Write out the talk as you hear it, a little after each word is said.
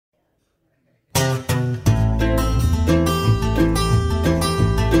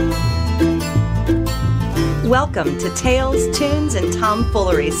Welcome to Tales, Tunes, and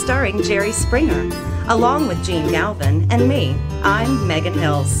Tomfoolery starring Jerry Springer, along with Gene Galvin and me. I'm Megan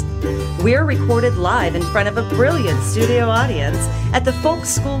Hills. We're recorded live in front of a brilliant studio audience at the Folk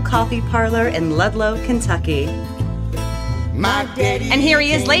School Coffee Parlor in Ludlow, Kentucky. And here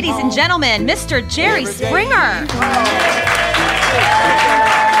he is, ladies and gentlemen, Mr. Jerry Springer.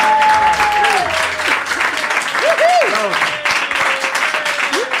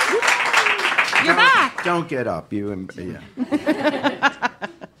 You're back. Don't get up, you. Yeah.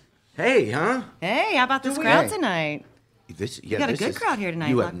 Hey, huh? Hey, how about this crowd tonight? You got a good crowd here tonight.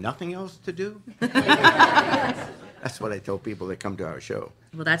 You huh? have nothing else to do? That's what I tell people that come to our show.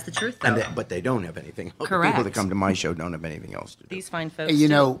 Well, that's the truth, though. But they don't have anything else. Correct. The people that come to my show don't have anything else to do. These fine folks. You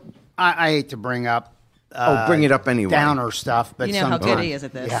know, I hate to bring up bring it up anyway. Downer stuff, but you know how good he is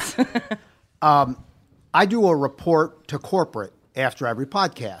at this. Yeah. I do a report to corporate after every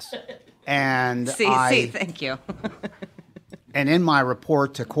podcast. And thank you. And in my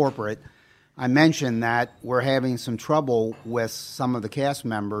report to corporate, I mentioned that we're having some trouble with some of the cast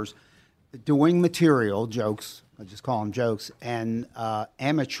members doing material, jokes, I just call them jokes, and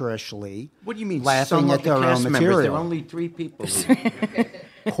amateurishly What do you mean laughing some at of the their cast own members? material. There are only 3 people.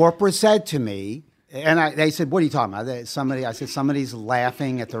 Corporate said to me, and they said, what are you talking about? I said, somebody's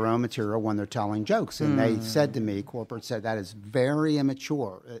laughing at their own material when they're telling jokes. And they said to me, corporate said, that is very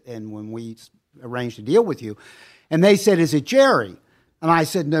immature. And when we arranged to deal with you, and they said, is it Jerry? And I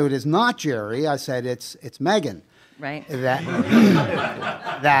said, no, it is not Jerry. I said, it's Megan. Right. That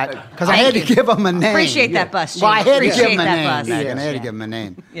because I had to give him a name. Appreciate that bus, Gene. Well, I had to give Appreciate him a that name, bus. Megan. I had to Yeah. give him a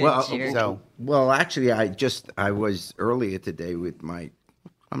name. Yeah, Well, actually, I was earlier today with I'm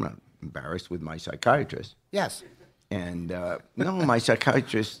not embarrassed, with my psychiatrist. Yes. And my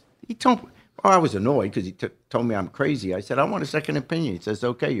psychiatrist, he told me, I was annoyed because he told me I'm crazy. I said, I want a second opinion. He says,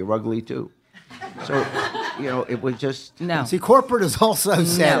 okay, you're ugly too. So, it was just... No. See, corporate has also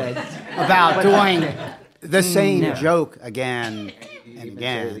said about doing the same joke again and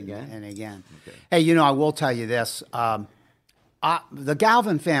again and again. Okay. Hey, I will tell you this. The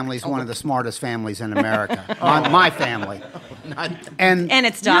Galvin family is one of the smartest families in America. My family. And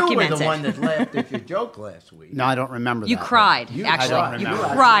it's documented. You were the one that laughed at your joke last week. No, I don't remember You that. cried, I don't actually. You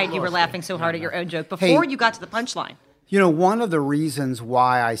remember. cried. You were laughing so hard at your own joke before you got to the punchline. One of the reasons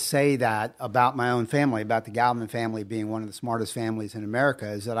why I say that about my own family, about the Galvin family being one of the smartest families in America,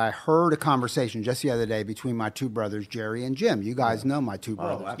 is that I heard a conversation just the other day between my 2 brothers, Jerry and Jim. You guys know my 2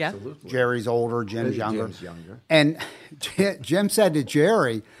 brothers. Oh, absolutely. Jerry's older, Jim's younger. Jim's younger. And Jim said to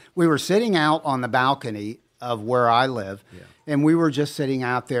Jerry, we were sitting out on the balcony of where I live, and we were just sitting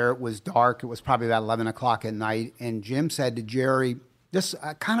out there. It was dark. It was probably about 11 o'clock at night. And Jim said to Jerry, just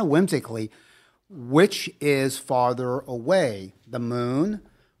kind of whimsically, which is farther away, the moon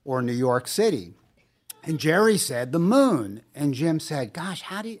or New York City? And Jerry said, the moon. And Jim said, gosh,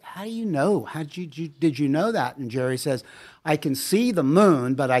 how do you know? Did you know that? And Jerry says, I can see the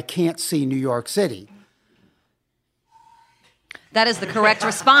moon, but I can't see New York City. That is the correct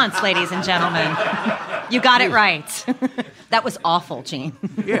response, ladies and gentlemen. You got it right. That was awful, Gene.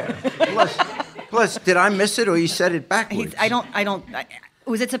 Yeah. Plus, did I miss it or you said it backwards?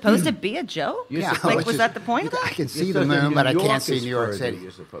 Was it supposed to be a joke? Yeah. Was that the point of I that? can see the moon, but I can't see New York City.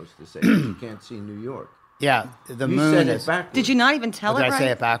 You're supposed to say you can't see New York. Yeah, the You moon said is... it backwards. Did you not even tell Did it I right? say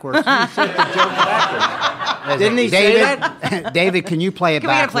it backwards? You said the joke backwards. Didn't he say that? David, can you play it Can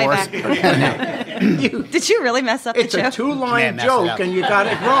we back play for it us? Did you really mess up the It's a joke? 2-line mess it joke up. and you got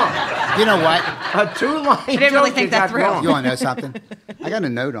it wrong. You know what? A 2-line joke didn't really think you that got through. wrong. You want to know something? I got a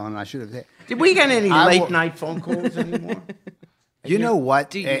note on it. I should have... Did we get any I will- late-night phone calls anymore? You know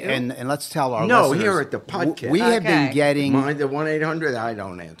what? Do you? And let's tell our No, listeners. here at the podcast. We have been Okay. getting... Mind the 1-800? I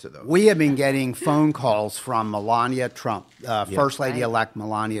don't answer those. We have been getting phone calls from Melania Trump, First Lady-elect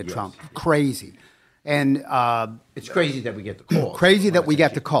Melania Trump. Crazy. And It's crazy that we get the calls. crazy that we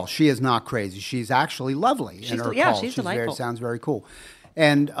get the call. She is not crazy. She's actually lovely in her calls. she's delightful. Sounds very cool.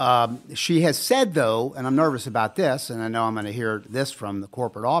 And she has said, though, and I'm nervous about this, and I know I'm going to hear this from the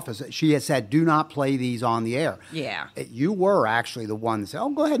corporate office, she has said, do not play these on the air. Yeah. You were actually the one that said, oh,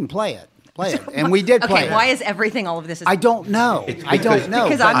 go ahead and play it. Play it. And we did play it. Okay, why is everything, all of this? I don't know. I don't know.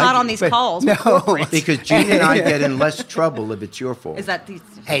 Because I'm not on these calls. No. Because Gene and I get in less trouble if it's your fault. Is that these?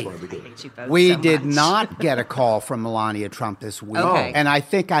 Hey, I hate you both we so did much. not get a call from Melania Trump this week. Okay. And I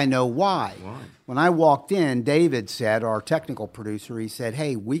think I know why. When I walked in, David said, our technical producer, he said,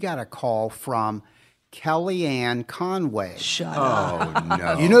 hey, we got a call from Kellyanne Conway. Shut up. Oh,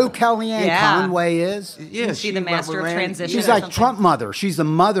 no. You know who Kellyanne Yeah. Conway is? Yeah, Is she the master of transition? She's or like something? Trump mother. She's the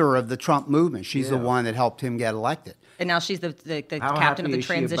mother of the Trump movement. She's the one that helped him get elected. And now she's the How captain of happy the is she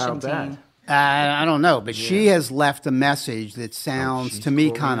transition about that? team. I don't know, but she has left a message that sounds to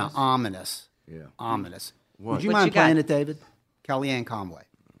me kind of ominous. Yeah. Ominous. What? Would you What mind you got? playing it, David? Kellyanne Conway.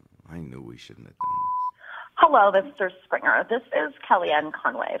 I knew we shouldn't have done Hello, Mr. Springer. This is Kellyanne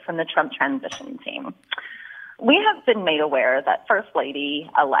Conway from the Trump transition team. We have been made aware that First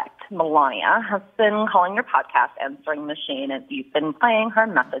Lady-elect Melania has been calling your podcast answering machine, and you've been playing her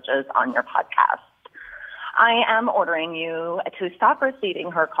messages on your podcast. I am ordering you to stop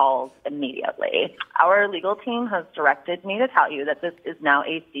receiving her calls immediately. Our legal team has directed me to tell you that this is now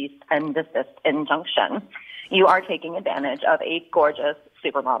a cease and desist injunction. You are taking advantage of a gorgeous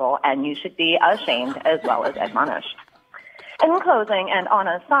supermodel, and you should be ashamed as well as admonished. In closing, and on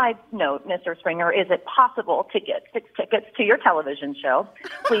a side note, Mr. Springer, is it possible to get 6 tickets to your television show?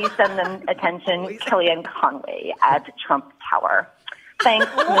 Please send them attention Kellyanne Conway at Trump Tower. Thanks,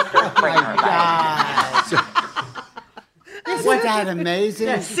 Mr. Springer. Isn't that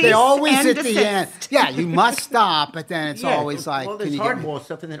amazing? Cease They always and at the end. desist. Yeah, you must stop, but then it's Yeah, always like, all can this you get me? hardball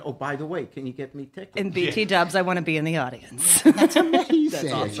stuff, and then, oh, by the way, can you get me tickets? In BT Dubs, I want to be in the audience. That's amazing.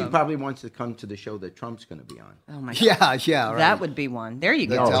 Yeah, she probably wants to come to the show that Trump's going to be on. Oh my God. Yeah, right. That would be one. There you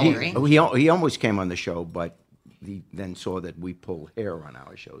go, That's all Jerry. He almost came on the show, but he then saw that we pull hair on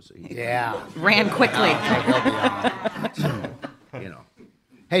our show, so he, Yeah. Ran quickly. you know.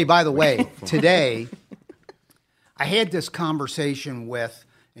 Hey, by the way, today I had this conversation with,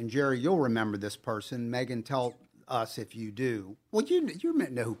 and Jerry, you'll remember this person. Megan, tell us if you do. Well, you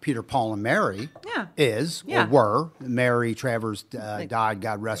know who Peter, Paul, and Mary is Yeah. or were. Mary Travers died,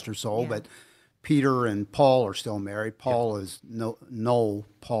 God rest her soul, Yeah. but Peter and Paul are still married. Paul is Noel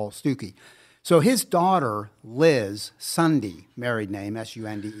Paul Stuckey. So his daughter, Liz Sunday, married name,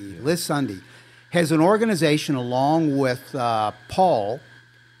 Sunde, Liz Sunday, has an organization along with Paul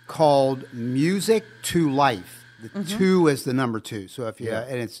called Music to Life. The 2 is the number 2. So if you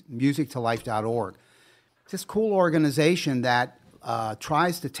and it's musictolife.org. It's this cool organization that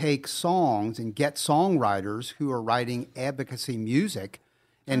tries to take songs and get songwriters who are writing advocacy music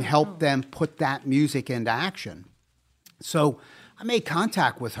and help them put that music into action. So I made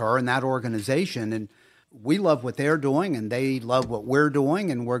contact with her and that organization, and we love what they're doing, and they love what we're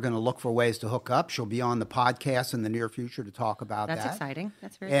doing, and we're going to look for ways to hook up. She'll be on the podcast in the near future to talk about That's that. exciting.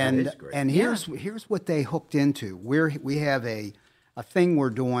 That's very And That is great. and here's what they hooked into. We have a thing we're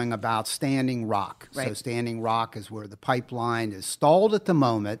doing about Standing Rock. So Right. Standing Rock is where the pipeline is stalled at the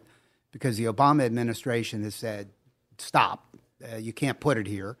moment because the Obama administration has said, stop, you can't put it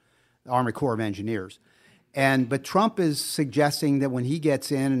here, the Army Corps of Engineers. But Trump is suggesting that when he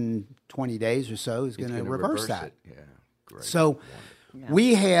gets in 20 days or so, he's going to gonna reverse that. it. Yeah, great. So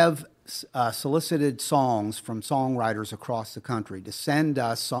we have solicited songs from songwriters across the country to send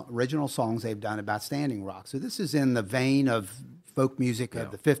us original songs they've done about Standing Rock. So this is in the vein of folk music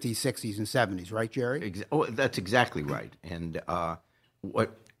of the 50s, 60s, and 70s, right, Jerry? That's exactly right. And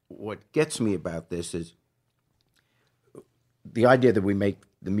what gets me about this is the idea that we make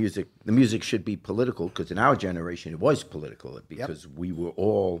the music should be political, because in our generation it was political, because we were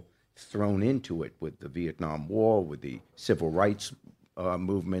all thrown into it with the Vietnam War, with the civil rights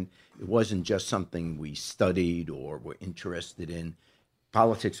movement. It wasn't just something we studied or were interested in.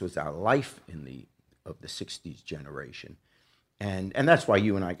 Politics was our life of the 60s generation. And that's why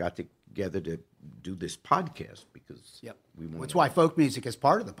you and I got together to do this podcast, because we wanted. That's why folk music is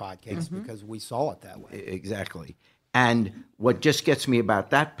part of the podcast, because we saw it that way. Exactly. And what just gets me about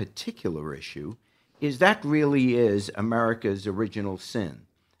that particular issue is that really is America's original sin.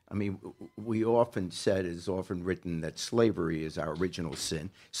 I mean, we often said, it's often written that slavery is our original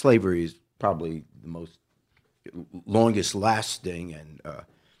sin. Slavery is probably the most longest lasting, and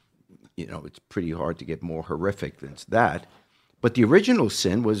it's pretty hard to get more horrific than that. But the original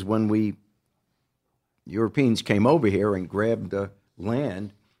sin was when Europeans came over here and grabbed the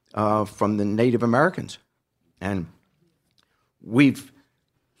land from the Native Americans. And we've,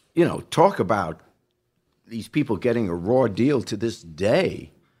 talk about these people getting a raw deal to this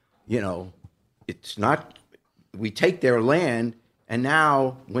day. It's not, we take their land, and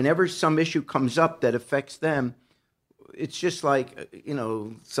now whenever some issue comes up that affects them, it's just like,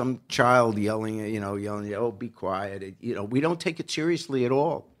 some child yelling, oh, be quiet. We don't take it seriously at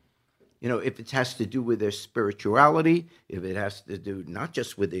all. If it has to do with their spirituality, if it has to do not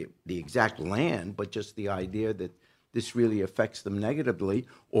just with the exact land, but just the idea that this really affects them negatively,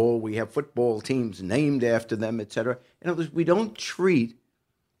 or we have football teams named after them, et cetera. In other words, we don't treat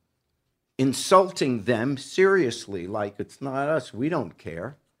insulting them seriously, like it's not us, we don't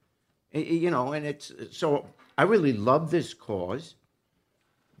care. And it's, so I really love this cause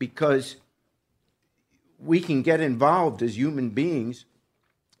because we can get involved as human beings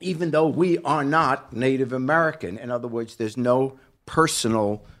even though we are not Native American. In other words, there's no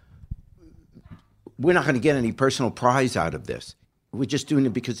personal, we're not going to get any personal prize out of this. We're just doing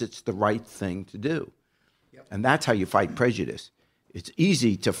it because it's the right thing to do. Yep. And that's how you fight prejudice. It's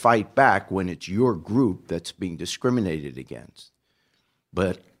easy to fight back when it's your group that's being discriminated against.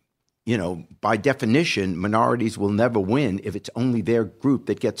 But, you know, by definition, minorities will never win if it's only their group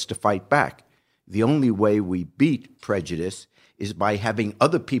that gets to fight back. The only way we beat prejudice is by having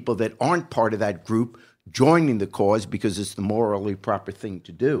other people that aren't part of that group joining the cause because it's the morally proper thing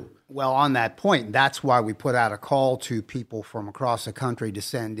to do. Well, on that point, that's why we put out a call to people from across the country to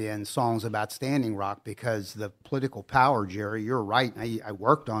send in songs about Standing Rock, because the political power, Jerry, you're right. I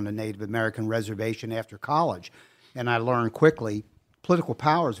worked on a Native American reservation after college, and I learned quickly political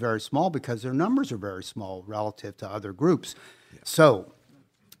power is very small because their numbers are very small relative to other groups. Yeah. So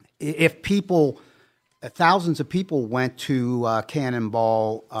if thousands of people went to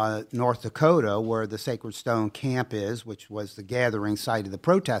Cannonball, North Dakota, where the Sacred Stone camp is, which was the gathering site of the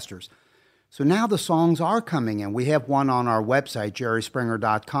protesters. So now the songs are coming in. We have one on our website,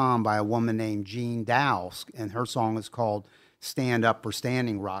 jerryspringer.com, by a woman named Jean Dowse, and her song is called Stand Up for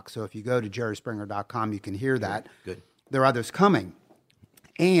Standing Rock. So if you go to jerryspringer.com, you can hear that. Good. There are others coming.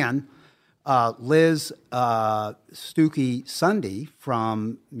 And Liz Stuckey Sunday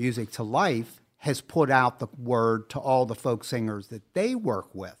from Music to Life has put out the word to all the folk singers that they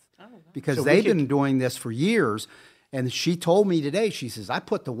work with, because so they've been doing this for years. And she told me today, she says, I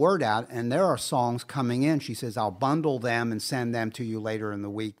put the word out and there are songs coming in. She says, I'll bundle them and send them to you later in the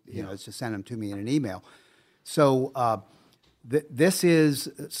week, you know, to send them to me in an email. So this is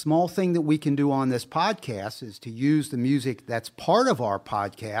a small thing that we can do on this podcast, is to use the music that's part of our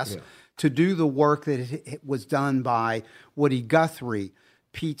podcast to do the work that it was done by Woody Guthrie,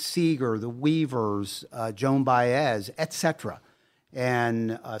 Pete Seeger, the Weavers, Joan Baez, etc.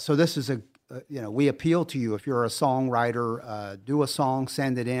 And so this is we appeal to you. If you're a songwriter, do a song,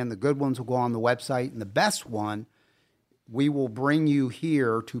 send it in. The good ones will go on the website, and the best one, we will bring you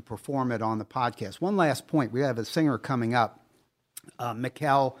here to perform it on the podcast. One last point. We have a singer coming up,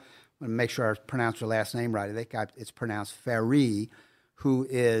 Mikkel, I'm going to make sure I pronounce her last name right. I think it's pronounced Ferry, who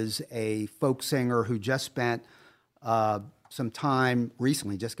is a folk singer who just spent some time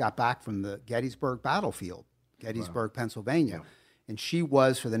recently, just got back from the Gettysburg battlefield, Gettysburg, Pennsylvania. Yeah. And she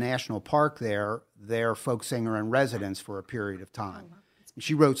was, for the national park there, their folk singer in residence for a period of time. Oh, wow.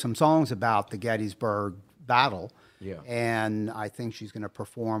 She wrote some songs about the Gettysburg battle, and I think she's going to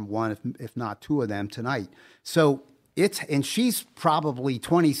perform one, if not two of them tonight. So and she's probably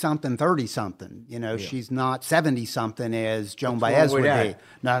 20-something, 30-something. You know, she's not 70-something as Joan Baez would be.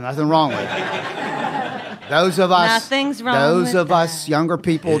 No, nothing wrong with it. Those of us, nothing's wrong those of us younger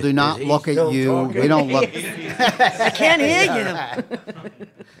people do not look at you. Talking? We don't look. I can't hear you.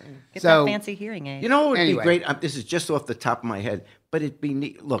 Get that fancy hearing aid. You know what would be great? This is just off the top of my head, but it'd be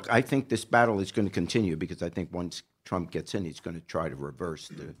neat. Look, I think this battle is going to continue because I think once Trump gets in, he's going to try to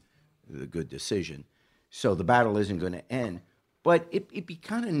reverse the good decision. So the battle isn't going to end. But it'd be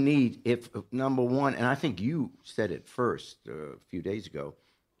kind of neat if, number one, and I think you said it first a few days ago,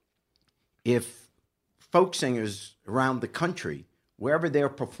 if folk singers around the country, wherever they're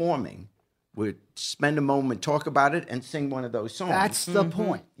performing, would spend a moment, talk about it, and sing one of those songs. That's the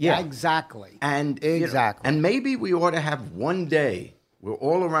point. Yeah, exactly. And exactly. And maybe we ought to have one day where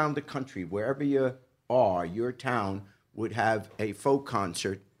all around the country, wherever you are, your town would have a folk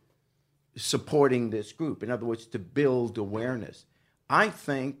concert supporting this group. In other words, to build awareness. I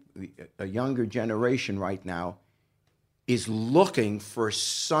think a younger generation right now is looking for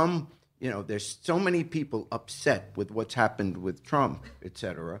some. There's so many people upset with what's happened with Trump, et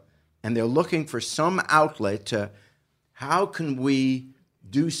cetera, and they're looking for some outlet to, how can we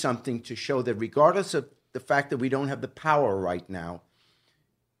do something to show that regardless of the fact that we don't have the power right now,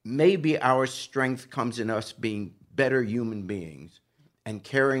 maybe our strength comes in us being better human beings and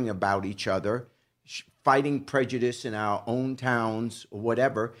caring about each other, fighting prejudice in our own towns or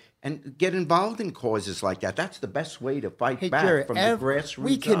whatever, and get involved in causes like that. That's the best way to fight back, Jerry, from the grassroots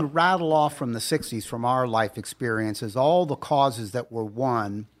We can up. rattle off from the 60s, from our life experiences, all the causes that were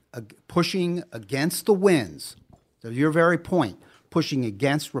won, pushing against the winds, to your very point, pushing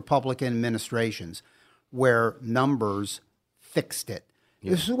against Republican administrations where numbers fixed it.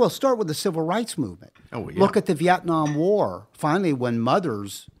 Yeah. We'll start with the civil rights movement. Oh, yeah. Look at the Vietnam War. Finally, when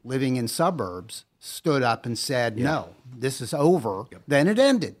mothers living in suburbs stood up and said, no, this is over, then it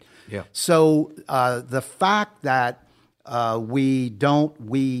ended. Yeah. So the fact that we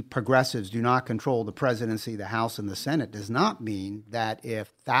progressives do not control the presidency, the House, and the Senate does not mean that if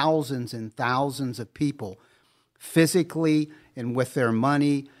thousands and thousands of people physically and with their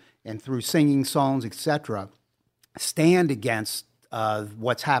money and through singing songs, etc., stand against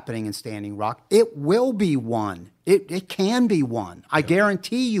what's happening in Standing Rock, it will be won. It can be won. I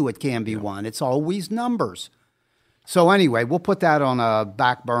guarantee you it can be won. It's always numbers. So anyway, we'll put that on a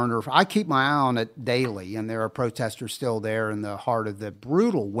back burner. I keep my eye on it daily, and there are protesters still there in the heart of the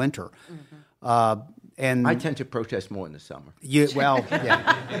brutal winter. And I tend to protest more in the summer.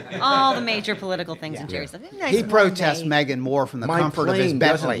 All the major political things in Jerry's life. Nice he protests Megan more from the comfort of his plane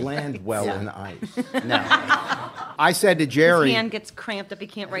Bentley. doesn't land well in ice. No. I said to Jerry, His hand gets cramped up. He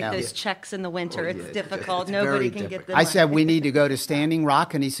can't write those checks in the winter. It's difficult. it's Nobody very can get difficult. them. I said we need to go to Standing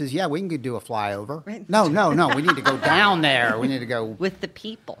Rock, and he says, "Yeah, we can do a flyover." Right. No, we need to go down there. We need to go with the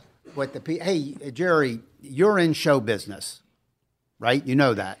people. with the people. Hey, Jerry, you're in show business, right? You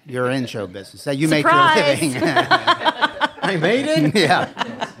know that you're in show business. So you Surprise! make your living. I made it.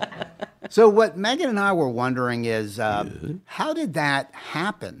 Yeah. So what Megan and I were wondering is, how did that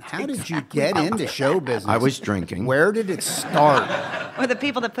happen? How did you get into show business? I was drinking. Where did it start? Or the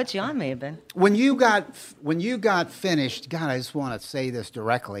people that put you on may have been. When you got finished, God, I just want to say this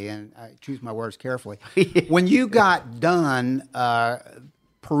directly, and I choose my words carefully. When you got done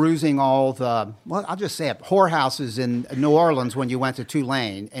perusing all the, well, I'll just say it, whorehouses in New Orleans when you went to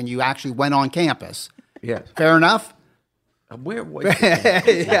Tulane, and you actually went on campus. Yes. Fair enough? Where was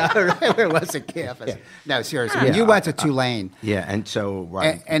it? Yeah, where was the campus? No, seriously. When you went to Tulane. Yeah, and so,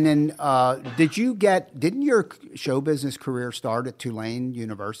 right. And then didn't your show business career start at Tulane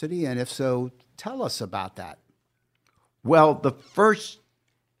University? And if so, tell us about that. Well,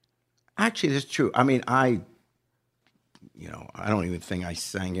 actually, that's true. I mean, I don't even think I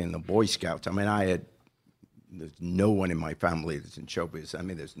sang in the Boy Scouts. I mean, there's no one in my family that's in show business. I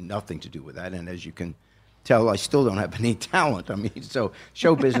mean, there's nothing to do with that. And as you can tell, I still don't have any talent. I mean, so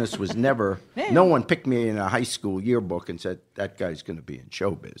show business was never, no one picked me in a high school yearbook and said, that guy's going to be in show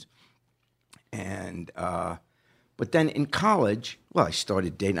biz. And, but then in college, well, I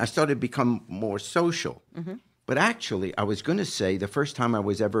started dating. I started to become more social. Mm-hmm. But actually, I was going to say the first time I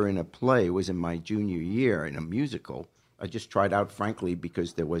was ever in a play was in my junior year in a musical. I just tried out, frankly,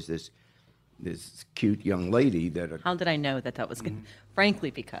 because there was this cute young lady that... How did I know that was good? Frankly,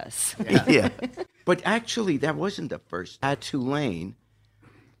 because... Yeah. But actually, that wasn't the first. At Tulane,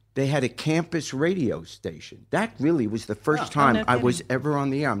 they had a campus radio station. That really was the first time no I was ever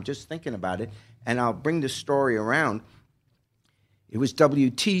on the air. I'm just thinking about it, and I'll bring the story around. It was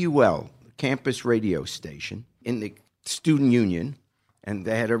WTUL, campus radio station, in the student union, and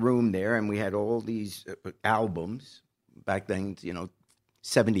they had a room there, and we had all these albums. Back then,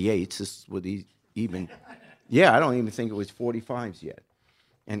 78s. This would even... Yeah, I don't even think it was 45s yet.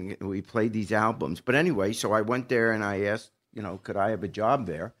 And we played these albums. But anyway, so I went there and I asked, could I have a job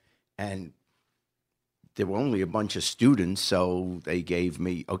there? And there were only a bunch of students, so they gave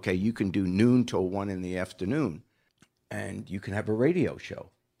me, okay, you can do noon till 1 in the afternoon, and you can have a radio show.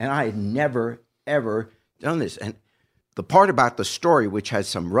 And I had never, ever done this. And the part about the story, which has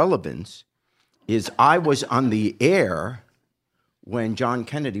some relevance, is I was on the air when John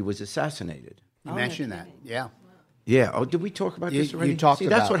Kennedy was assassinated. You mentioned that, yeah. Yeah. Oh, did we talk about this already? You talked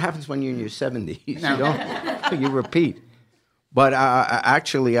about that's what happens when you're in your 70s. No. You repeat. But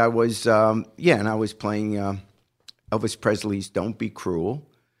actually, I was, and I was playing Elvis Presley's Don't Be Cruel,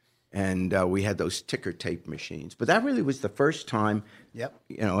 and we had those ticker tape machines. But that really was the first time,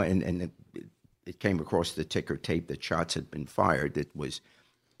 and it came across the ticker tape that shots had been fired. It was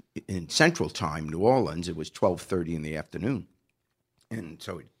in Central Time, New Orleans. It was 12:30 in the afternoon. And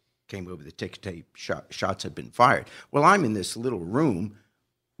so it came over the ticker tape, shots had been fired. Well, I'm in this little room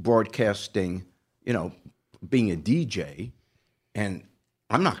broadcasting, being a DJ, and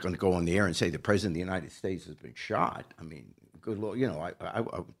I'm not going to go on the air and say the President of the United States has been shot. I mean, good Lord,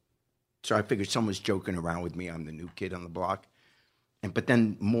 so I figured someone's joking around with me. I'm the new kid on the block. But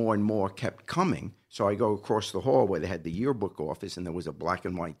then more and more kept coming. So I go across the hall where they had the yearbook office, and there was a black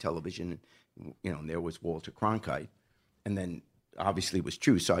and white television, and there was Walter Cronkite. And then obviously it was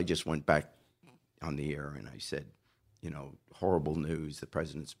true, so I just went back on the air and I said, horrible news, the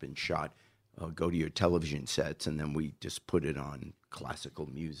president's been shot. Go to your television sets, and then we just put it on classical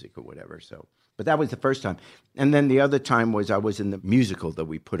music or whatever. So, but that was the first time. And then the other time was I was in the musical that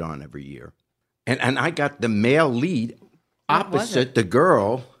we put on every year. And I got the male lead opposite the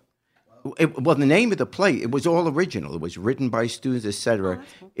girl. Well, the name of the play, it was all original. It was written by students, etc.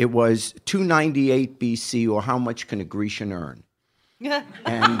 Cool. It was 298 BC, or How Much Can a Grecian Earn?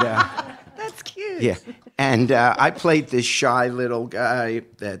 And that's cute. Yeah, and I played this shy little guy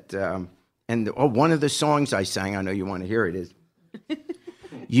that, one of the songs I sang, I know you want to hear it, is,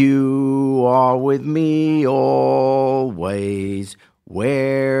 You are with me always,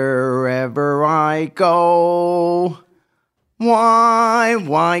 wherever I go.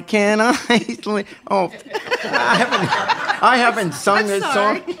 Why can't I? Oh, I haven't sung this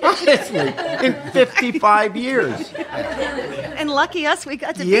song honestly in 55 years. And lucky us, we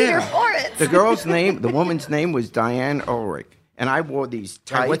got to be here for it. The woman's name was Diane Ulrich, and I wore these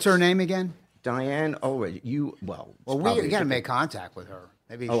tights. What's her name again? Diane Ulrich. We got to make contact with her.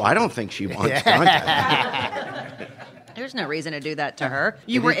 Maybe. I don't think she wants contact. There's no reason to do that to her.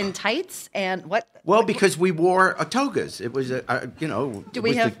 You were in tights and what? Well, because we wore togas. It was Do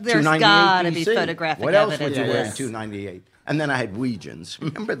we have? There's got to be photographic What else evidence would you wear in of this. 298? And then I had Weegens.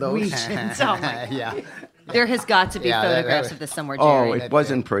 Remember those? Weegens. Oh my. Yeah. There has got to be photographs of this somewhere, Jerry. Oh, it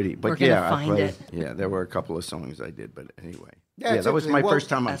wasn't pretty, but We're gonna I find played. it. Yeah, there were a couple of songs I did, but anyway. Yeah, that was my first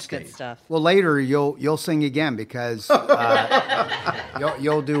time on That's stage. good stuff. Well, later you'll sing again because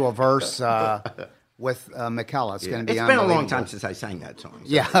you'll do a verse with McKella. It's going to be. It's been a long time since I sang that song. So.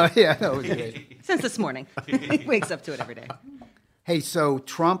 Yeah, yeah. That was great. Since this morning. He wakes up to it every day. Hey, so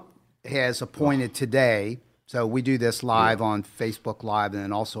Trump has appointed today. So we do this live on Facebook Live and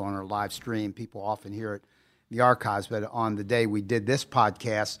then also on our live stream. People often hear it in the archives, but on the day we did this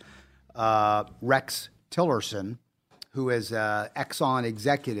podcast, Rex Tillerson, who is an Exxon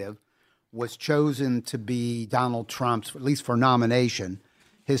executive, was chosen to be Donald Trump's, at least for nomination,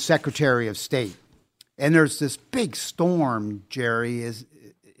 his Secretary of State. And there's this big storm, Jerry,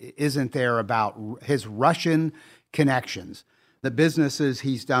 isn't there, about his Russian connections, the businesses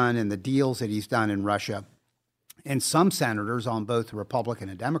he's done and the deals that he's done in Russia. And some senators on both the Republican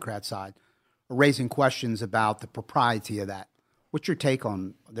and Democrat side are raising questions about the propriety of that. What's your take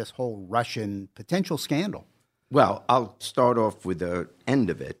on this whole Russian potential scandal? Well, I'll start off with the end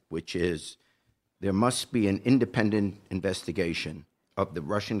of it, which is there must be an independent investigation of the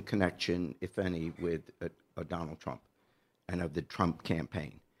Russian connection, if any, with Donald Trump and of the Trump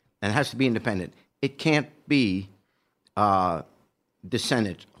campaign. And it has to be independent. It can't be the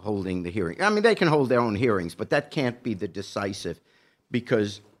Senate holding the hearing. I mean, they can hold their own hearings, but that can't be the decisive,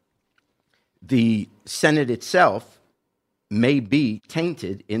 because the Senate itself may be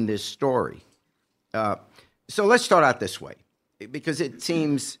tainted in this story. So let's start out this way, because it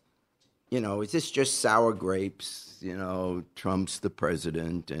seems, is this just sour grapes? Trump's the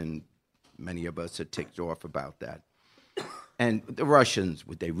president, and many of us are ticked off about that. And the Russians,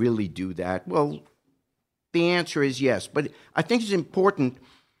 would they really do that? Well, the answer is yes. But I think it's important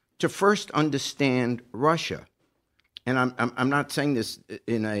to first understand Russia. And I'm not saying this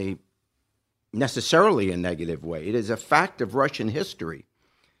in a necessarily a negative way. It is a fact of Russian history.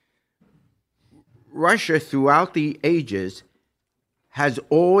 Russia, throughout the ages, has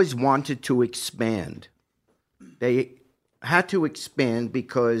always wanted to expand. They had to expand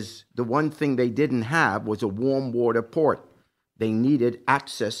because the one thing they didn't have was a warm water port. They needed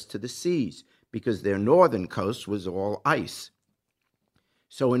access to the seas because their northern coast was all ice.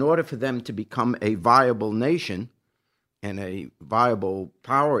 So in order for them to become a viable nation and a viable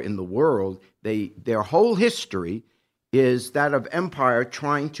power in the world, their whole history is that of empire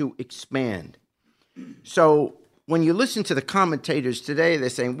trying to expand. So when you listen to the commentators today, they're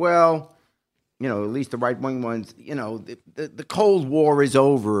saying, well, at least the right-wing ones, the Cold War is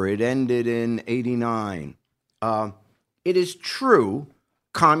over. It ended in 1989. It is true,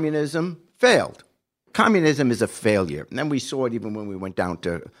 communism failed. Communism is a failure. And then we saw it even when we went down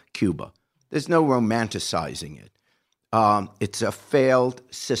to Cuba. There's no romanticizing it. It's a failed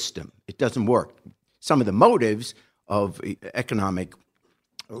system. It doesn't work. Some of the motives of economic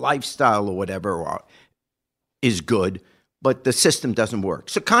lifestyle or whatever is good, but the system doesn't work.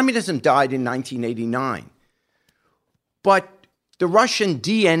 So communism died in 1989. But the Russian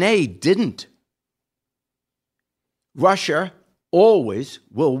DNA didn't. Russia always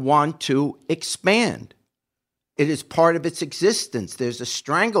will want to expand. It is part of its existence. There's a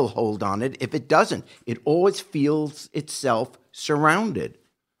stranglehold on it if it doesn't. It always feels itself surrounded.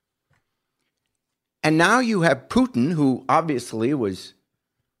 And now you have Putin, who obviously was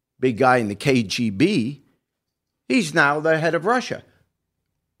a big guy in the KGB. He's now the head of Russia.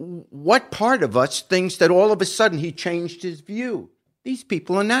 What part of us thinks that all of a sudden he changed his view? These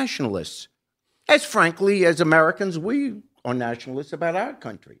people are nationalists. As frankly as Americans, we are nationalists about our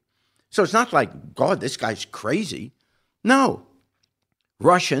country. So it's not like, God, this guy's crazy. No.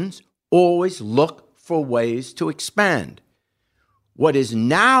 Russians always look for ways to expand. What is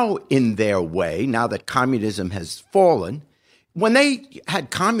now in their way, now that communism has fallen, when they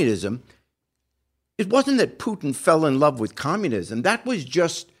had communism, it wasn't that Putin fell in love with communism. That was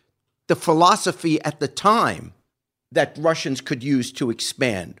just the philosophy at the time. that Russians could use to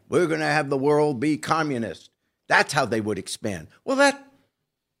expand. We're going to have the world be communist. That's how they would expand. Well,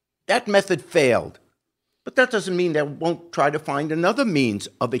 that method failed. But that doesn't mean they won't try to find another means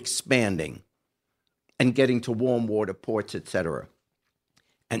of expanding and getting to warm water ports, etc.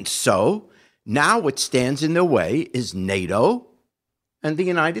 And so now what stands in their way is NATO and the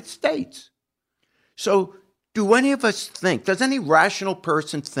United States. So do any of us think, does any rational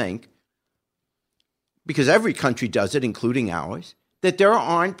person think, because every country does it, including ours, that there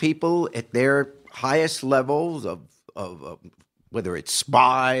aren't people at their highest levels of whether it's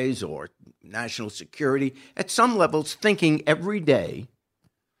spies or national security, at some levels thinking every day,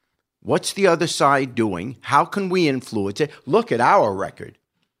 what's the other side doing? How can we influence it? Look at our record.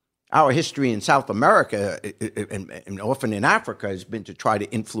 Our history in South America and often in Africa has been to try to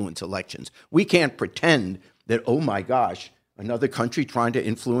influence elections. We can't pretend that, oh my gosh, another country trying to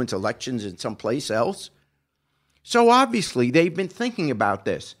influence elections in someplace else. So obviously they've been thinking about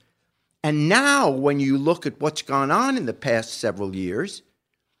this. And now when you look at what's gone on in the past several years,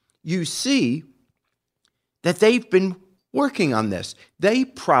 you see that they've been working on this. They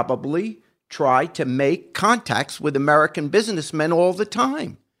probably try to make contacts with American businessmen all the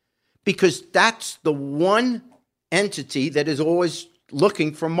time because that's the one entity that is always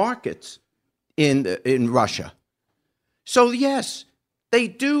looking for markets in Russia. So yes, they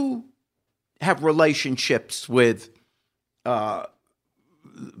do have relationships with the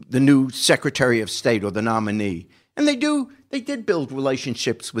new Secretary of State or the nominee. And they did build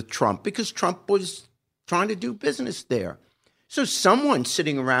relationships with Trump because Trump was trying to do business there. So someone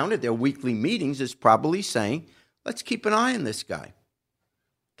sitting around at their weekly meetings is probably saying, let's keep an eye on this guy.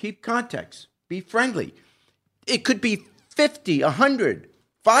 Keep contacts. Be friendly. It could be 50, 100,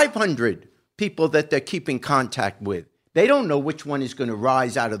 500 people that they're keeping contact with. They don't know which one is going to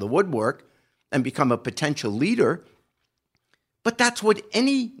rise out of the woodwork and become a potential leader. But that's what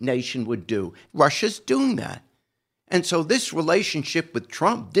any nation would do. Russia's doing that. And so this relationship with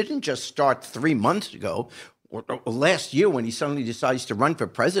Trump didn't just start 3 months ago or last year when he suddenly decides to run for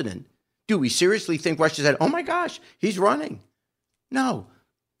president. Do we seriously think Russia said, oh my gosh, he's running? No.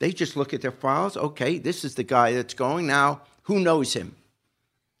 They just look at their files. Okay, this is the guy that's going. Now, who knows him?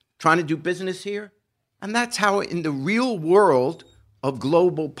 Trying to do business here? And that's how in the real world of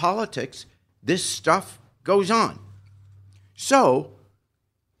global politics, this stuff goes on. So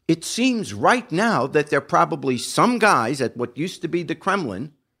it seems right now that there are probably some guys at what used to be the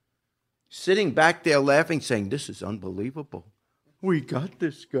Kremlin sitting back there laughing, saying, this is unbelievable. We got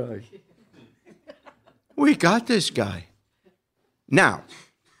this guy. We got this guy. Now,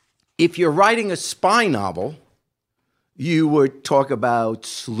 if you're writing a spy novel, you would talk about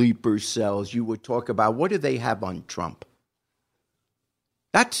sleeper cells. You would talk about what do they have on Trump.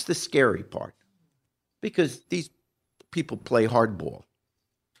 That's the scary part because these people play hardball.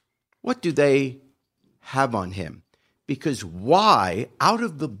 What do they have on him? Because why, out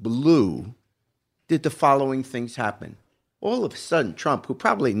of the blue, did the following things happen? All of a sudden, Trump, who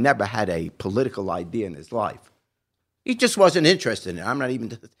probably never had a political idea in his life, he just wasn't interested in it. I'm not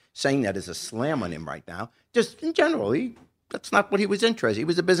even saying that as a slam on him right now. Just in general, that's not what he was interested in. He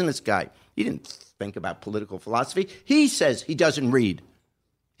was a business guy. He didn't think about political philosophy. He says he doesn't read.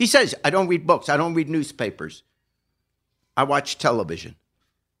 He says, I don't read books. I don't read newspapers. I watch television.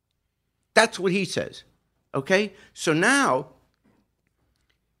 That's what he says. Okay? So now,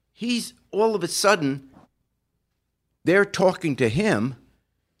 he's all of a sudden, they're talking to him,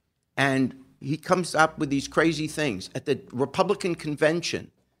 and he comes up with these crazy things. At the Republican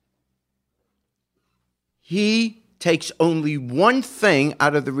convention, he takes only one thing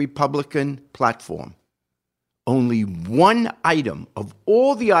out of the Republican platform. Only one item of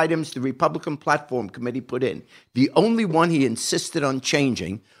all the items the Republican Platform Committee put in, the only one he insisted on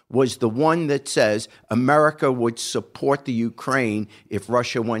changing was the one that says America would support the Ukraine if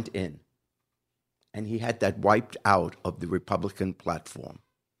Russia went in. And he had that wiped out of the Republican platform.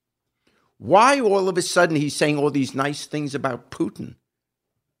 Why all of a sudden he's saying all these nice things about Putin?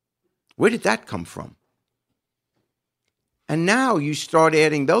 Where did that come from? And now you start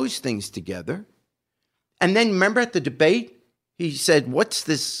adding those things together. And then remember at the debate, he said, what's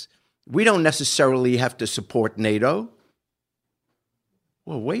this? We don't necessarily have to support NATO.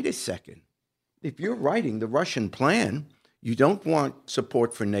 Well, wait a second. If you're writing the Russian plan, you don't want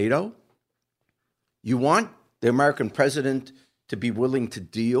support for NATO. You want the American president to be willing to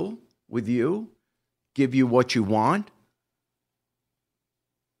deal with you, give you what you want.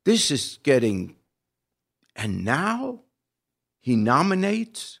 This is getting, and now he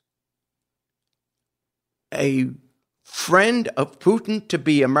nominates a friend of Putin to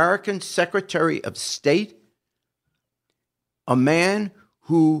be American Secretary of State a man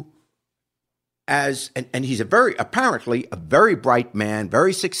who, and he's apparently a very bright man,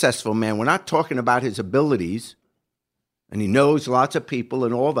 very successful man. We're not talking about his abilities, and he knows lots of people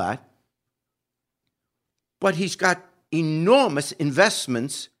and all that. But he's got enormous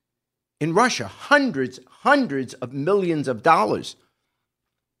investments in Russia, hundreds of millions of dollars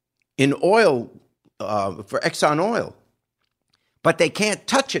in oil for Exxon Oil. But they can't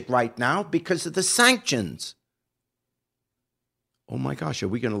touch it right now because of the sanctions. Oh my gosh, are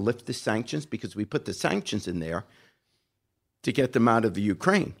we going to lift the sanctions? Because we put the sanctions in there to get them out of the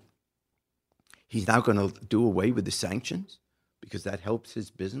Ukraine. He's now going to do away with the sanctions because that helps his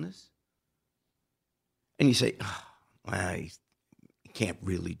business? And you say, well, he can't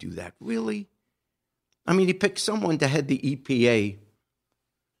really do that. Really? I mean, he picked someone to head the EPA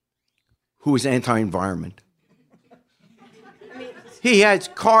who is anti-environment. He has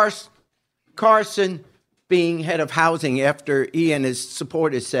Carson being head of housing after he and his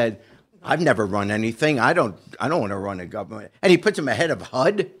supporters said, I've never run anything. I don't want to run a government. And he puts him ahead of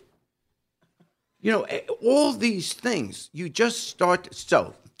HUD. You know, all these things, you just start.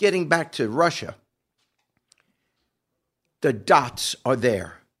 So, getting back to Russia, the dots are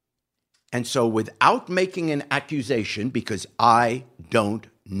there. And so without making an accusation, because I don't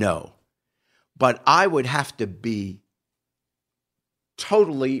know, but I would have to be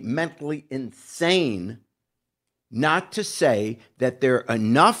totally mentally insane not to say that there are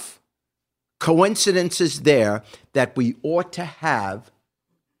enough coincidences there that we ought to have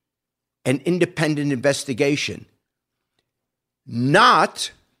an independent investigation.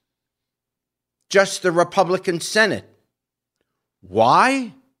 Not just the Republican Senate.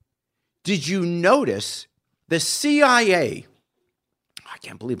 Why? Did you notice the CIA? I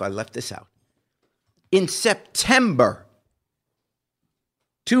can't believe I left this out. In September,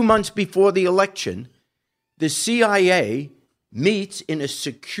 2 months before the election, the CIA meets in a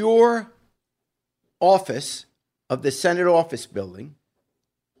secure office of the Senate office building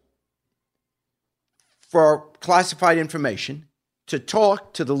for classified information to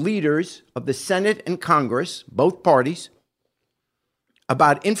talk to the leaders of the Senate and Congress, both parties,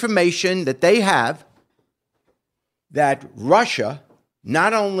 about information that they have that Russia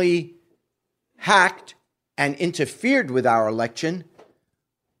not only hacked and interfered with our election,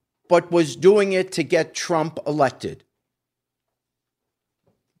 but was doing it to get Trump elected.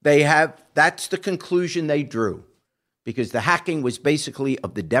 That's the conclusion they drew, because the hacking was basically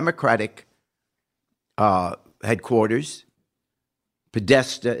of the Democratic headquarters,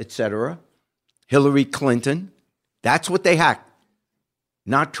 Podesta, etc., Hillary Clinton. That's what they hacked.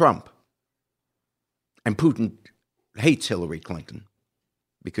 Not Trump. And Putin hates Hillary Clinton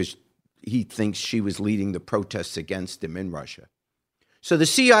because he thinks she was leading the protests against him in Russia. So the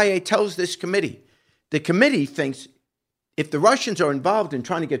CIA tells this committee. The committee thinks if the Russians are involved in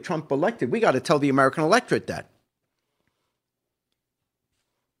trying to get Trump elected, we got to tell the American electorate that.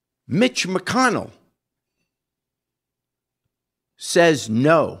 Mitch McConnell says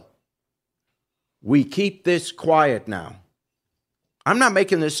no. We keep this quiet now. I'm not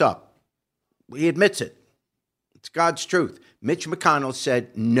making this up. He admits it. It's God's truth. Mitch McConnell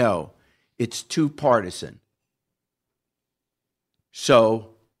said, no, it's too partisan.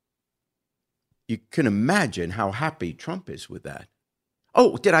 So you can imagine how happy Trump is with that.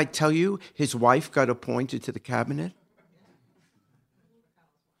 Oh, did I tell you his wife got appointed to the cabinet?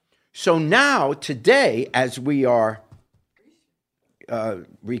 So now, today, as we are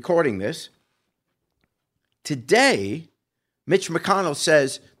recording this, today, Mitch McConnell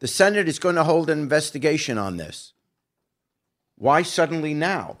says the Senate is going to hold an investigation on this. Why suddenly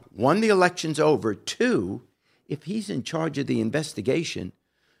now? One, the election's over. Two, if he's in charge of the investigation,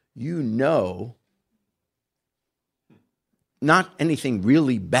 you know not anything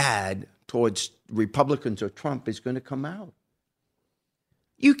really bad towards Republicans or Trump is going to come out.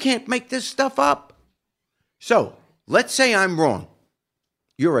 You can't make this stuff up. So let's say I'm wrong.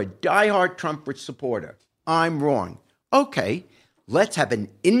 You're a diehard Trump supporter. I'm wrong. Okay, let's have an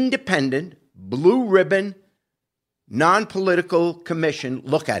independent, blue ribbon, non-political commission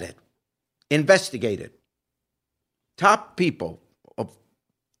look at it, investigate it. Top people of,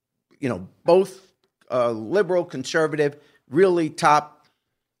 both liberal, conservative, really top,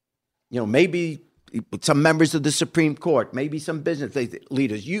 maybe some members of the Supreme Court, maybe some business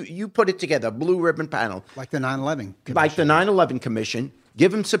leaders. You put it together, a blue ribbon panel. Like the 9/11 Commission. Like the 9/11 Commission.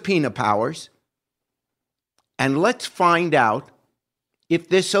 Give them subpoena powers. And let's find out if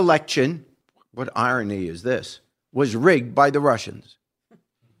this election, what irony is this, was rigged by the Russians.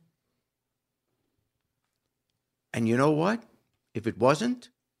 And you know what? If it wasn't,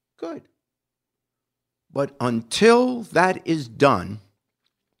 good. But until that is done,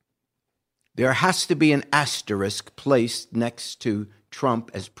 there has to be an asterisk placed next to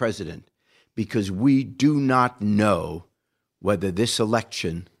Trump as president, because we do not know whether this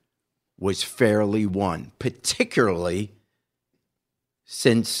election was fairly won, particularly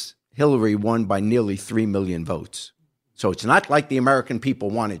since Hillary won by nearly 3 million votes. So it's not like the American people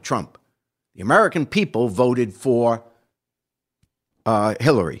wanted Trump. The American people voted for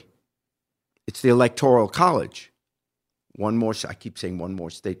Hillary. It's the Electoral College. I keep saying one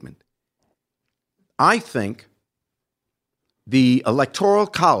more statement. I think the Electoral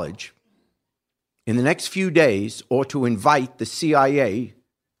College in the next few days ought to invite the CIA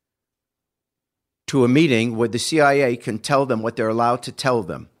to a meeting where the CIA can tell them what they're allowed to tell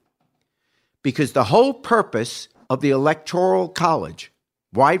them. Because the whole purpose of the Electoral College,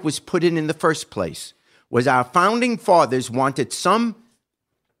 why it was put in the first place, was our founding fathers wanted some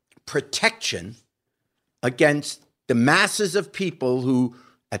protection against the masses of people who,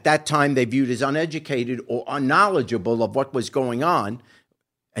 at that time, they viewed as uneducated or unknowledgeable of what was going on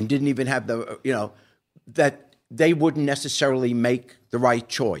and didn't even have that they wouldn't necessarily make the right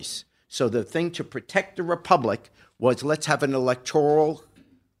choice. So the thing to protect the republic was, let's have an electoral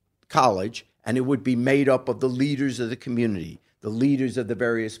college, and it would be made up of the leaders of the community, the leaders of the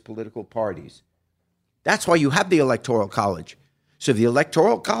various political parties. That's why you have the Electoral College. So if the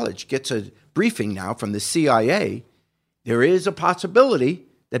Electoral College gets a briefing now from the CIA, there is a possibility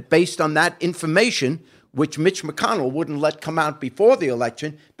that based on that information, which Mitch McConnell wouldn't let come out before the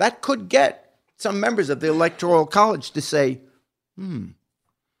election, that could get some members of the Electoral College to say,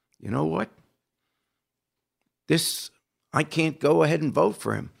 you know what? I can't go ahead and vote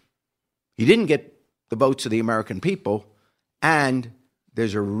for him. He didn't get the votes of the American people, and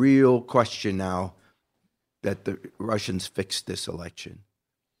there's a real question now that the Russians fixed this election.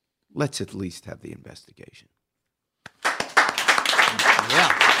 Let's at least have the investigation.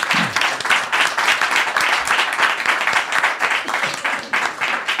 Yeah.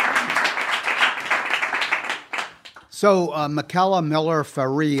 So, Michaela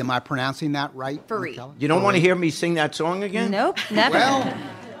Miller-Faree, am I pronouncing that right? Faree. Michaela? You don't want to hear me sing that song again? Nope, never. Well,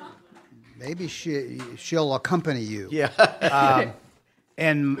 maybe she'll accompany you. Yeah.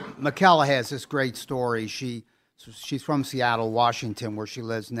 And Michaela has this great story. She's from Seattle, Washington, where she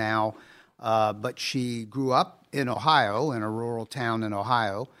lives now, but she grew up in Ohio, in a rural town in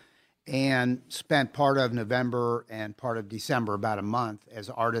Ohio, and spent part of November and part of December, about a month,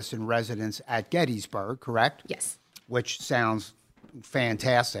 as artist in residence at Gettysburg, correct? Yes. Which sounds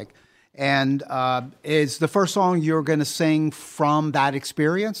fantastic. And is the first song you're going to sing from that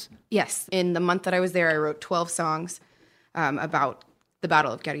experience? Yes. In the month that I was there, I wrote 12 songs about the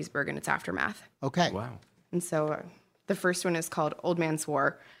Battle of Gettysburg and its aftermath. Okay. Wow. And so the first one is called Old Man's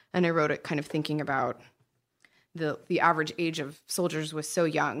War, and I wrote it kind of thinking about the average age of soldiers was so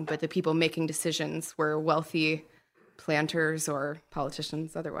young, but the people making decisions were wealthy planters or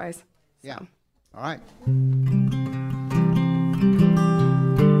politicians otherwise. Yeah. All right.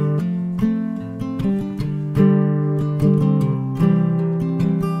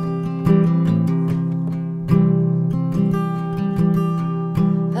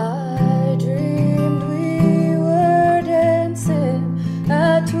 I dreamed we were dancing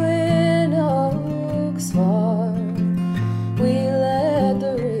at Twin Oaks Farm. We led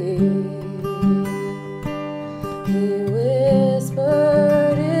the reed. He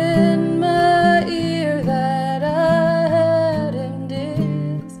whispered in my ear that I had him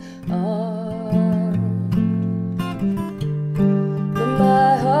disarmed. But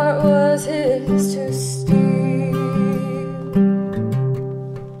my heart was his to steal.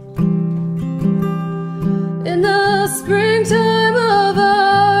 In the springtime of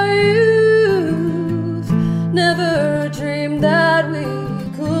our youth, never dreamed that we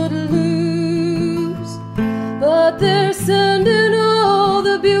could lose. But they're sending all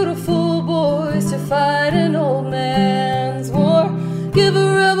the beautiful boys to fight an old man's war. Give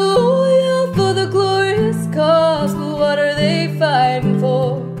a rebel yell for the glorious cause, but what are they fighting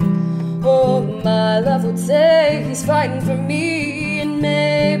for? Oh, my love would say he's fighting for me, and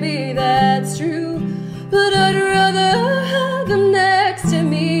maybe that's true. But I'd rather have him next to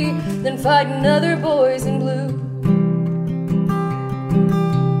me than fighting other boys in blue.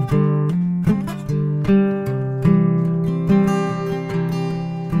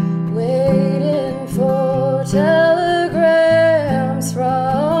 Waiting for telegrams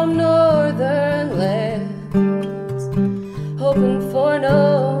from northern lands, hoping for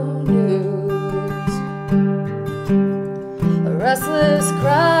no news. A restless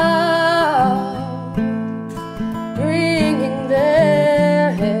crowd bringing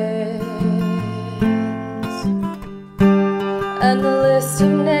their hands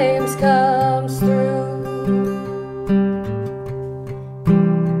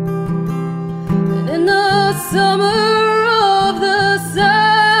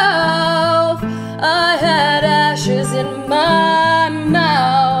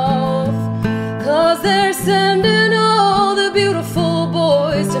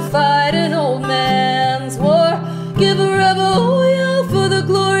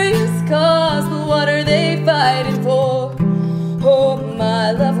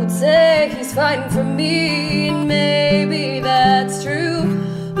my love would say he's fighting for me, and maybe that's true.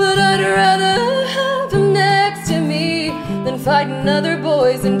 But I'd rather have him next to me than fighting other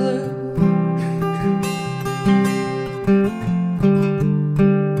boys in blue.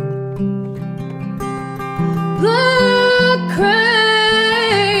 Black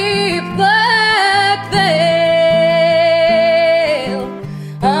crape, black veil,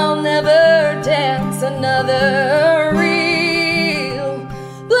 I'll never dance another reel.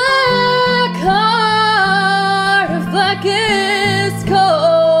 Black heart of blackest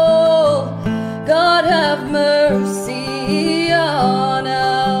coal, God have mercy on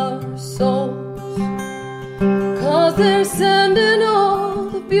our souls. 'Cause they're sending all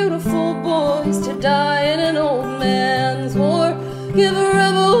the beautiful boys to die in an old man's war. Give a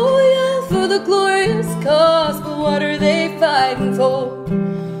rebel yell for the glorious cause, but what are they fighting for?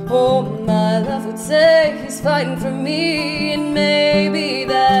 Oh, my love would say he's fighting for me, and maybe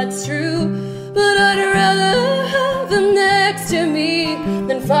that's true. But I'd rather have him next to me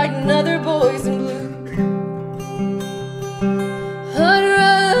than fighting other boys in blue. I'd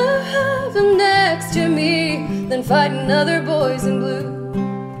rather have him next to me than fighting other boys in blue.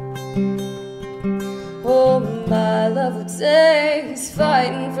 Oh, my love would say he's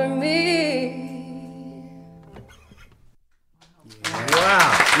fighting for me.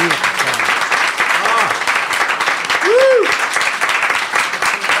 Wow.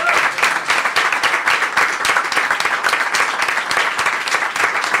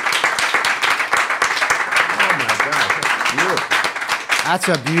 That's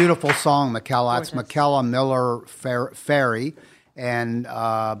a beautiful song, McKella. That's McKella Miller Ferry. And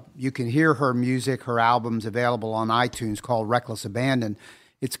you can hear her music, her album's available on iTunes called Reckless Abandon.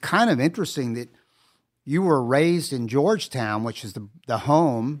 It's kind of interesting that you were raised in Georgetown, which is the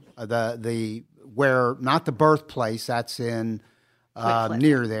home, the where, not the birthplace, that's in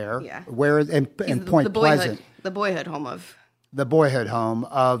near there. Yeah. Where in Point Pleasant. The boyhood home of. The boyhood home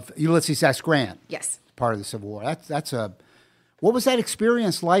of Ulysses S. Grant. Yes. Part of the Civil War. That's a. What was that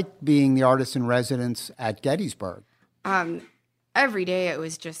experience like being the artist in residence at Gettysburg? Every day it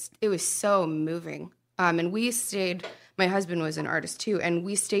was so moving. And we stayed, my husband was an artist too, and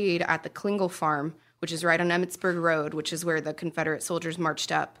we stayed at the Klingel Farm, which is right on Emmitsburg Road, which is where the Confederate soldiers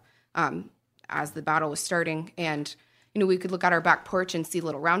marched up as the battle was starting. And, we could look out our back porch and see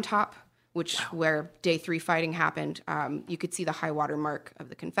Little Round Top, where Day 3 fighting happened. You could see the high water mark of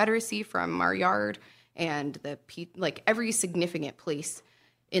the Confederacy from our yard, and every significant place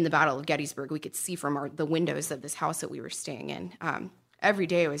in the Battle of Gettysburg we could see from the windows of this house that we were staying in. Every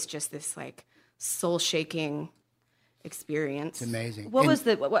day it was just this soul-shaking experience. It's amazing.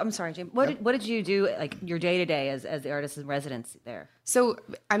 I'm sorry, Jim. What did you do your day to day as the artist in residence there? So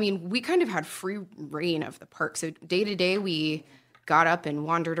we kind of had free reign of the park. So day to day we got up and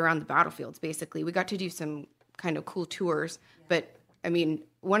wandered around the battlefields. Basically, we got to do some kind of cool tours. But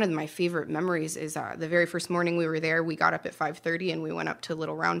one of my favorite memories is the very first morning we were there. We got up at 5:30 and we went up to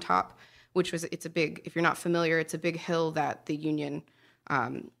Little Round Top, it's a big. If you're not familiar, it's a big hill that the Union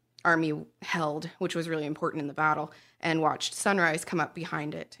Army held, which was really important in the battle, and watched sunrise come up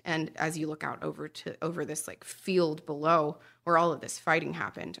behind it. And as you look out over this field below where all of this fighting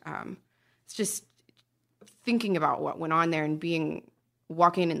happened, it's just thinking about what went on there and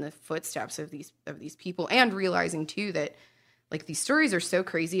walking in the footsteps of these people, and realizing too that these stories are so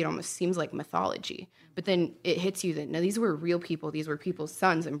crazy it almost seems like mythology. But then it hits you that no, these were real people. These were people's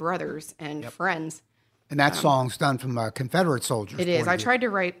sons and brothers and friends. And that song's done from a Confederate soldier's point of view. I tried to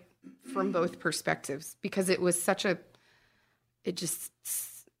write from both perspectives because it was it just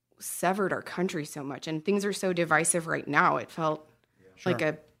severed our country so much, and things are so divisive right now. It felt like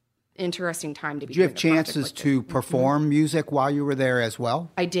a interesting time to be. Did you have chances to perform music while you were there as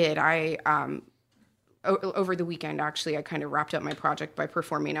well? I did. Over the weekend, actually, I kind of wrapped up my project by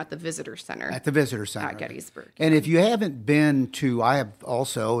performing at the Visitor Center. At the Visitor Center. At Gettysburg. And if you haven't been to, have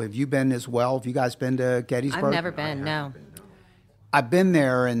you been as well? Have you guys been to Gettysburg? I've never been, no. I've been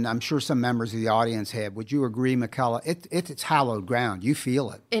there, and I'm sure some members of the audience have. Would you agree, McKella? It's hallowed ground. You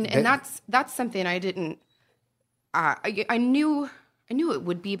feel it. And that's something I didn't, I knew it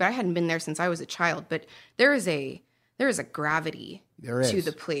would be, but I hadn't been there since I was a child. But there is a gravity to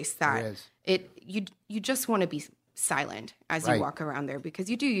the place that you just want to be silent as you walk around there, because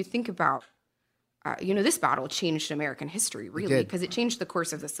you think about this battle changed American history really, because it changed the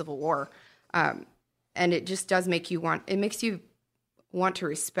course of the Civil War, and it just does makes you want to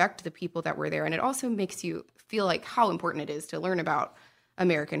respect the people that were there, and it also makes you feel how important it is to learn about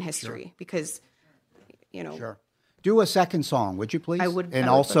American history, because Sure. Do a second song, would you please? I would. And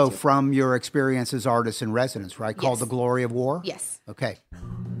I would also love to. from your experience as artist in residence, right? Called Yes. The Glory of War? Yes. Okay.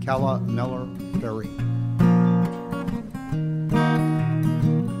 Kella Miller Ferry.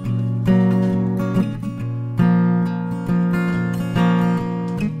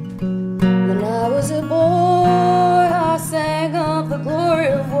 When I was a boy, I sang of the glory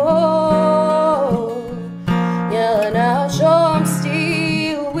of war, yelling out, "Sure, I'm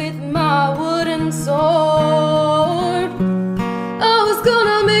steel with my wooden sword." I was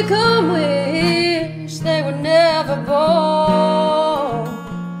gonna make 'em wish they were never born.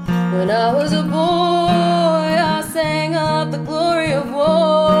 When I was a boy, I sang of the glory of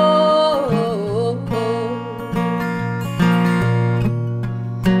war.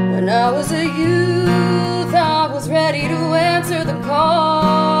 When I was a youth, I was ready to answer the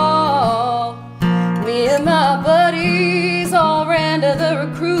call. Me and my buddies all ran to the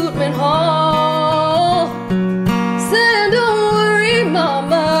recruitment hall, saying, "Don't worry,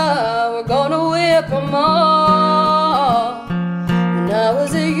 mama, we're gonna whip 'em all." When I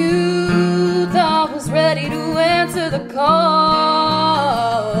was a youth, I was ready to answer the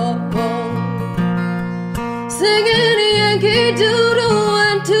call, singing Yankee Doodle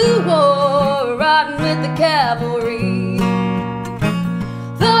went to war, riding with the cavalry.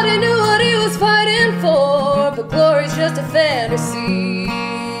 Thought he knew what he was fighting for, but glory's just a fantasy.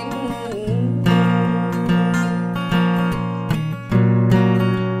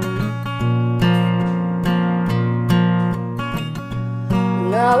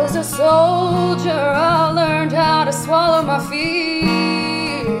 When I was a soldier, I learned how to swallow my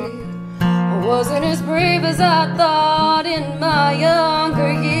fear. I wasn't as brave as I thought in my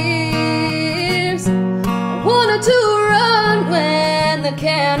younger years. I wanted to run when the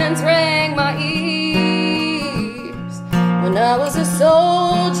cannons rang my ears. When I was a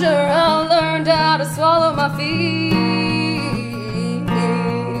soldier, I learned how to swallow my fear.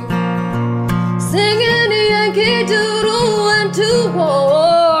 Singing a Yankee Doodle went to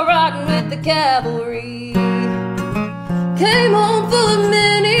war, riding with the cavalry. Came home full of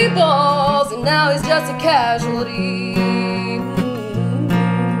mini balls, and now he's just a casualty.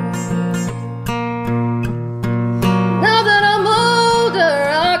 Now that I'm older,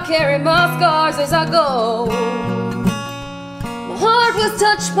 I carry my scars as I go. My heart was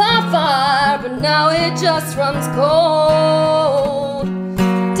touched by fire, but now it just runs cold.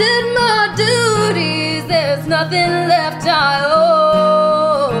 Did my duties, there's nothing left I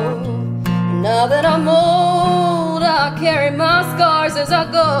owe. Now that I'm old, I carry my scars as I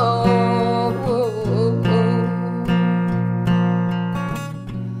go.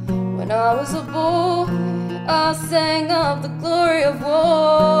 When I was a boy, I sang of the glory of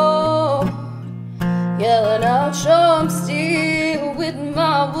war, yelling out, "Sure, I'm steel with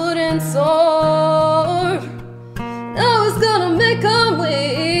my wooden sword." I was gonna make 'em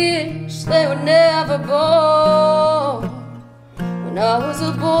wish they were never born. When I was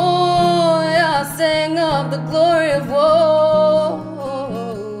a boy, I sang of the glory of war.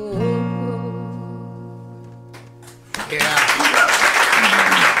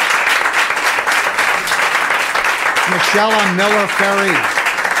 Michelle Miller Ferry.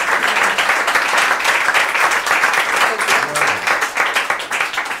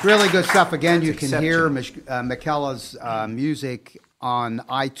 Really good stuff. Again, you can hear Michaela's music on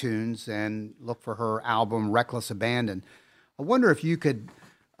iTunes and look for her album Reckless Abandon. I wonder if you could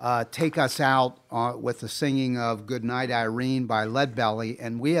take us out with the singing of Goodnight Irene by Leadbelly,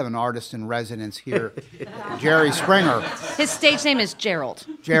 and we have an artist in residence here, Jerry Springer. His stage name is Gerald.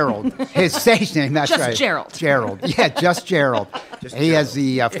 Gerald. His stage name, that's Just right. Gerald. Gerald. Yeah, just Gerald. He has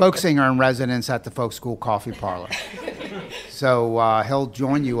the folk singer in residence at the Folk School Coffee Parlor. So he'll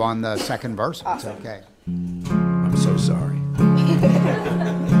join you on the second verse. It's okay. I'm so sorry. I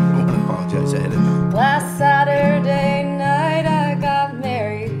want to apologize ahead of time. Last Saturday night I got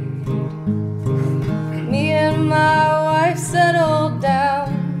married. Me and my wife settled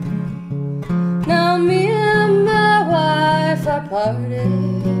down. Now me and my wife are parted.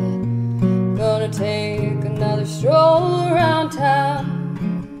 Gonna take another stroll around town.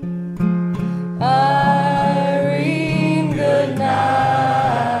 Irene, good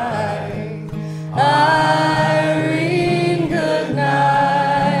night. Irene, good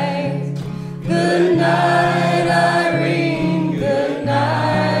night. Good night, Irene. Good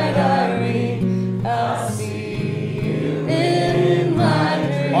night, Irene. I'll see you in my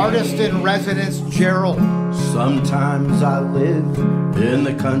dreams. Artist in residence, Gerald. Sometimes I live in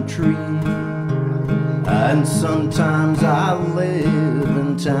the country, and sometimes I live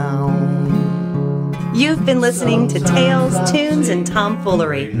in town. You've been listening to Tales, Tunes, and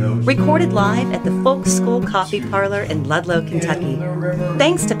Tomfoolery, recorded live at the Folk School Coffee Parlor in Ludlow, Kentucky.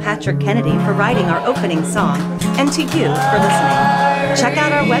 Thanks to Patrick Kennedy for writing our opening song, and to you for listening. Check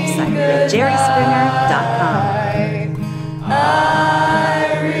out our website at jerryspringer.com.